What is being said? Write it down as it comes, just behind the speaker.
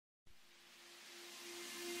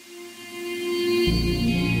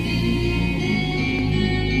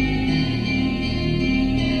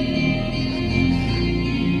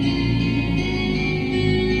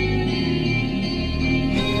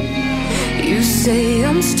You say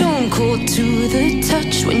I'm stone cold to the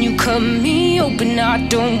touch. When you cut me open, I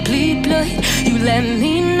don't bleed blood. You let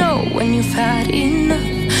me know when you've had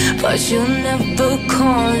enough, but you'll never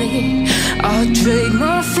call it. I'll drag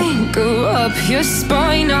my finger up your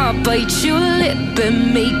spine. I'll bite your lip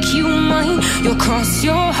and make you mine. You'll cross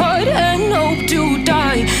your heart and hope to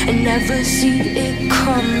die and never see it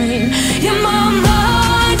coming. Yeah, my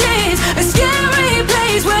mind is a scary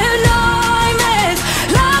place where nightmares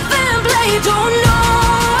laugh and play. Don't know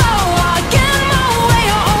how I get my way.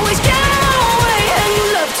 I always get my way, and you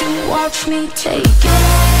love to watch me take it.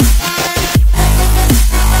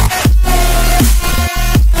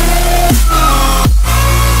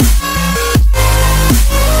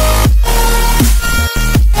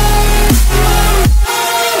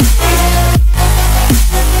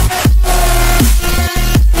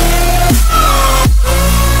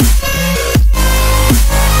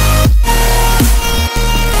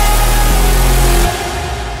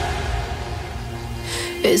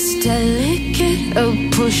 It's delicate, a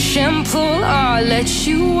push and pull. I'll let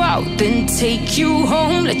you out, then take you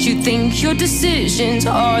home. Let you think your decisions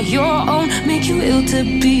are your own. Make you ill to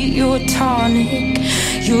be your tonic.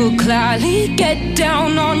 You'll gladly get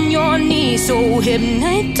down on your knees, so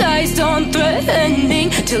hypnotized on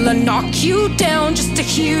threatening, till I knock you down just to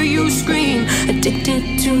hear you scream.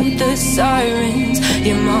 Addicted to the sirens.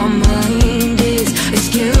 Yeah, my mind is a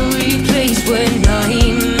scary place where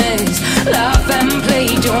nightmares laugh and play.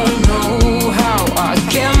 Don't know how I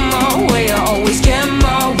get my way. I always get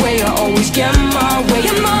my way. I always get my way.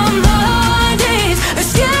 Yeah, my mind is a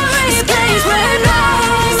scary place where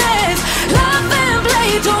nightmares laugh and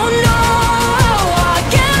play. Don't know how I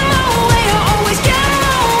get my way. I always get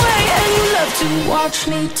my way, and you love to watch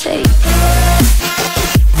me take it.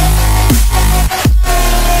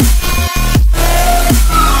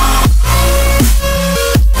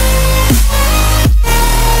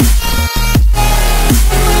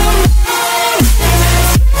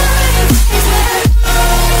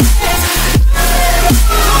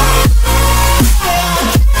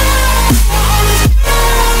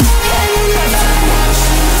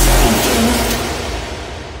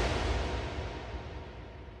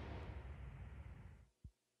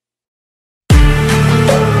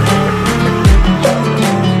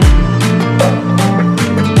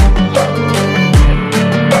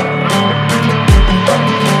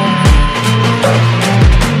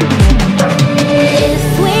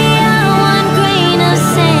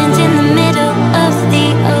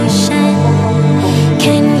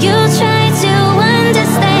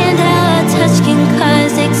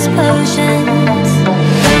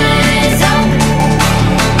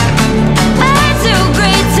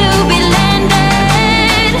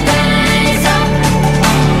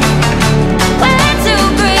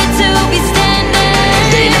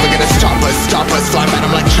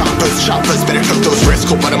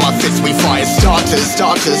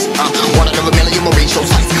 Starters, one out of a million will reach those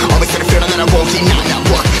heights. Always had a feeling that I won't deny that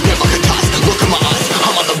work. Never could toss. Look in my eyes,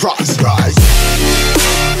 I'm on the rocks. Rise.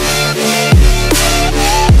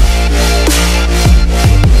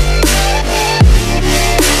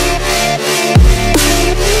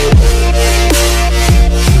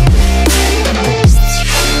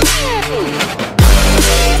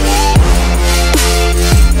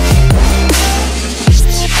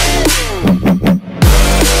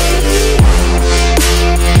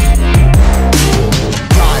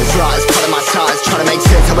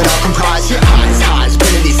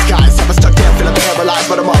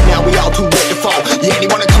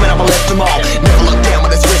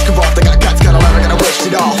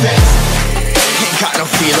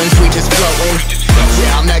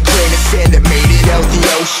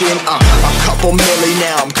 A couple milli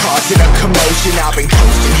now, I'm causing a commotion. I've been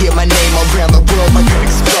coasting, hear my name around the world like an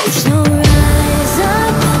explosion. So rise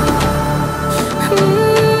up,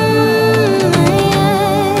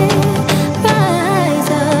 rise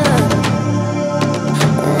up.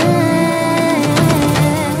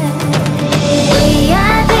 We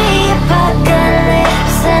are the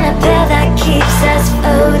apocalypse, and a pill that keeps us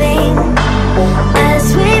floating. As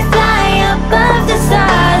we fly above the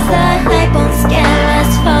stars, the hype won't scare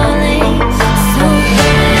us falling. So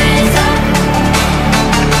rise up.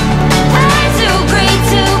 I'm too great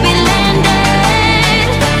to be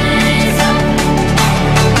landed. Rise up.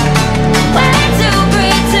 We're too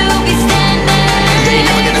great to be standing. They ain't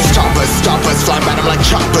never gonna stop us, flying by them like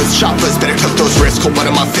choppers. Better tuck those wrists, hold one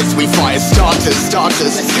of my fists, we fire starters.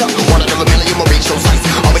 Let's go. One out of a million will reach those heights.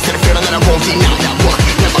 Always had a feeling that I won't deny that work.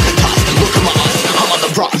 Never could toss. Look in my eyes, I'm on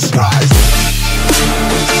the rocks. Rise.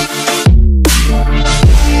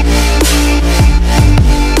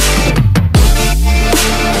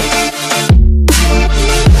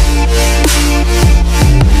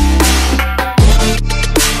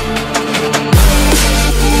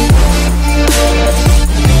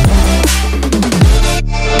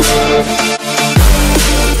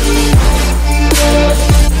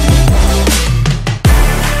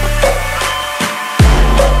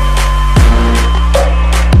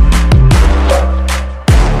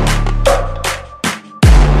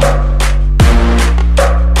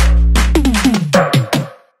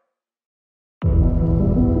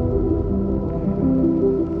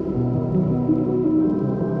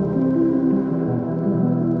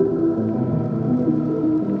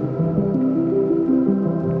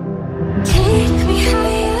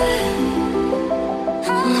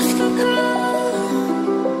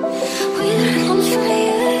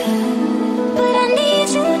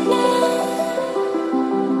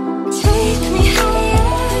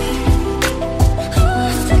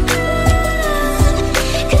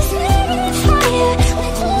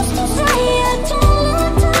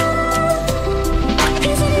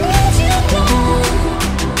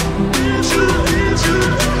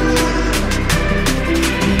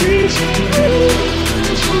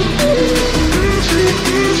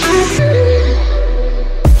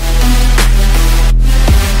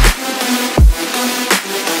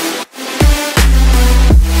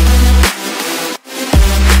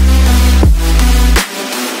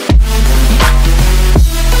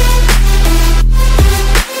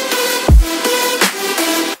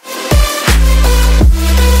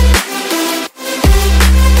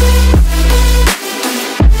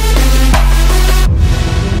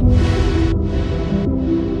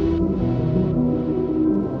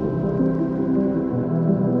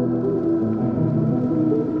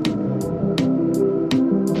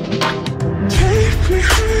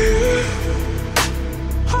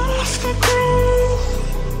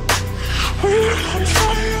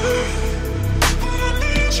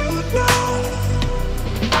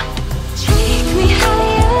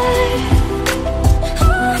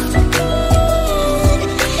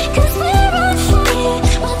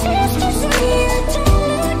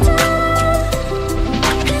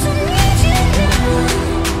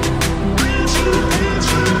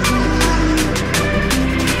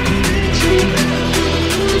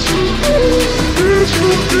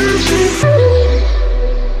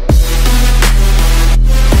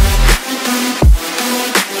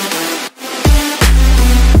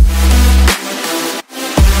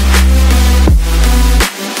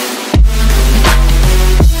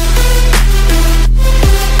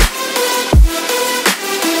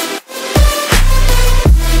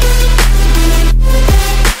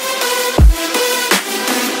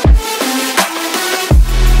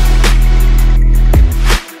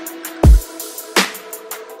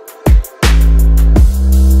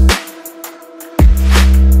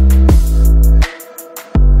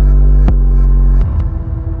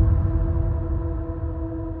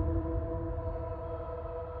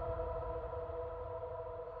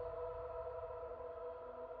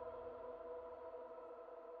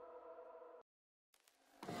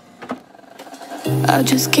 I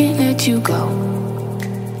just can't let you go.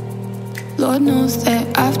 Lord knows that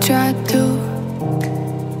I've tried to.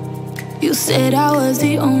 You said I was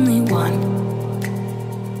the only one.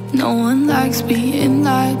 No one likes being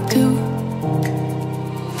lied to.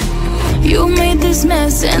 You made this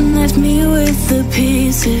mess and left me with the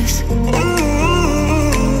pieces.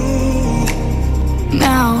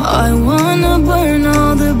 Now I wanna burn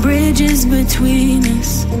all the bridges between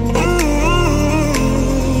us.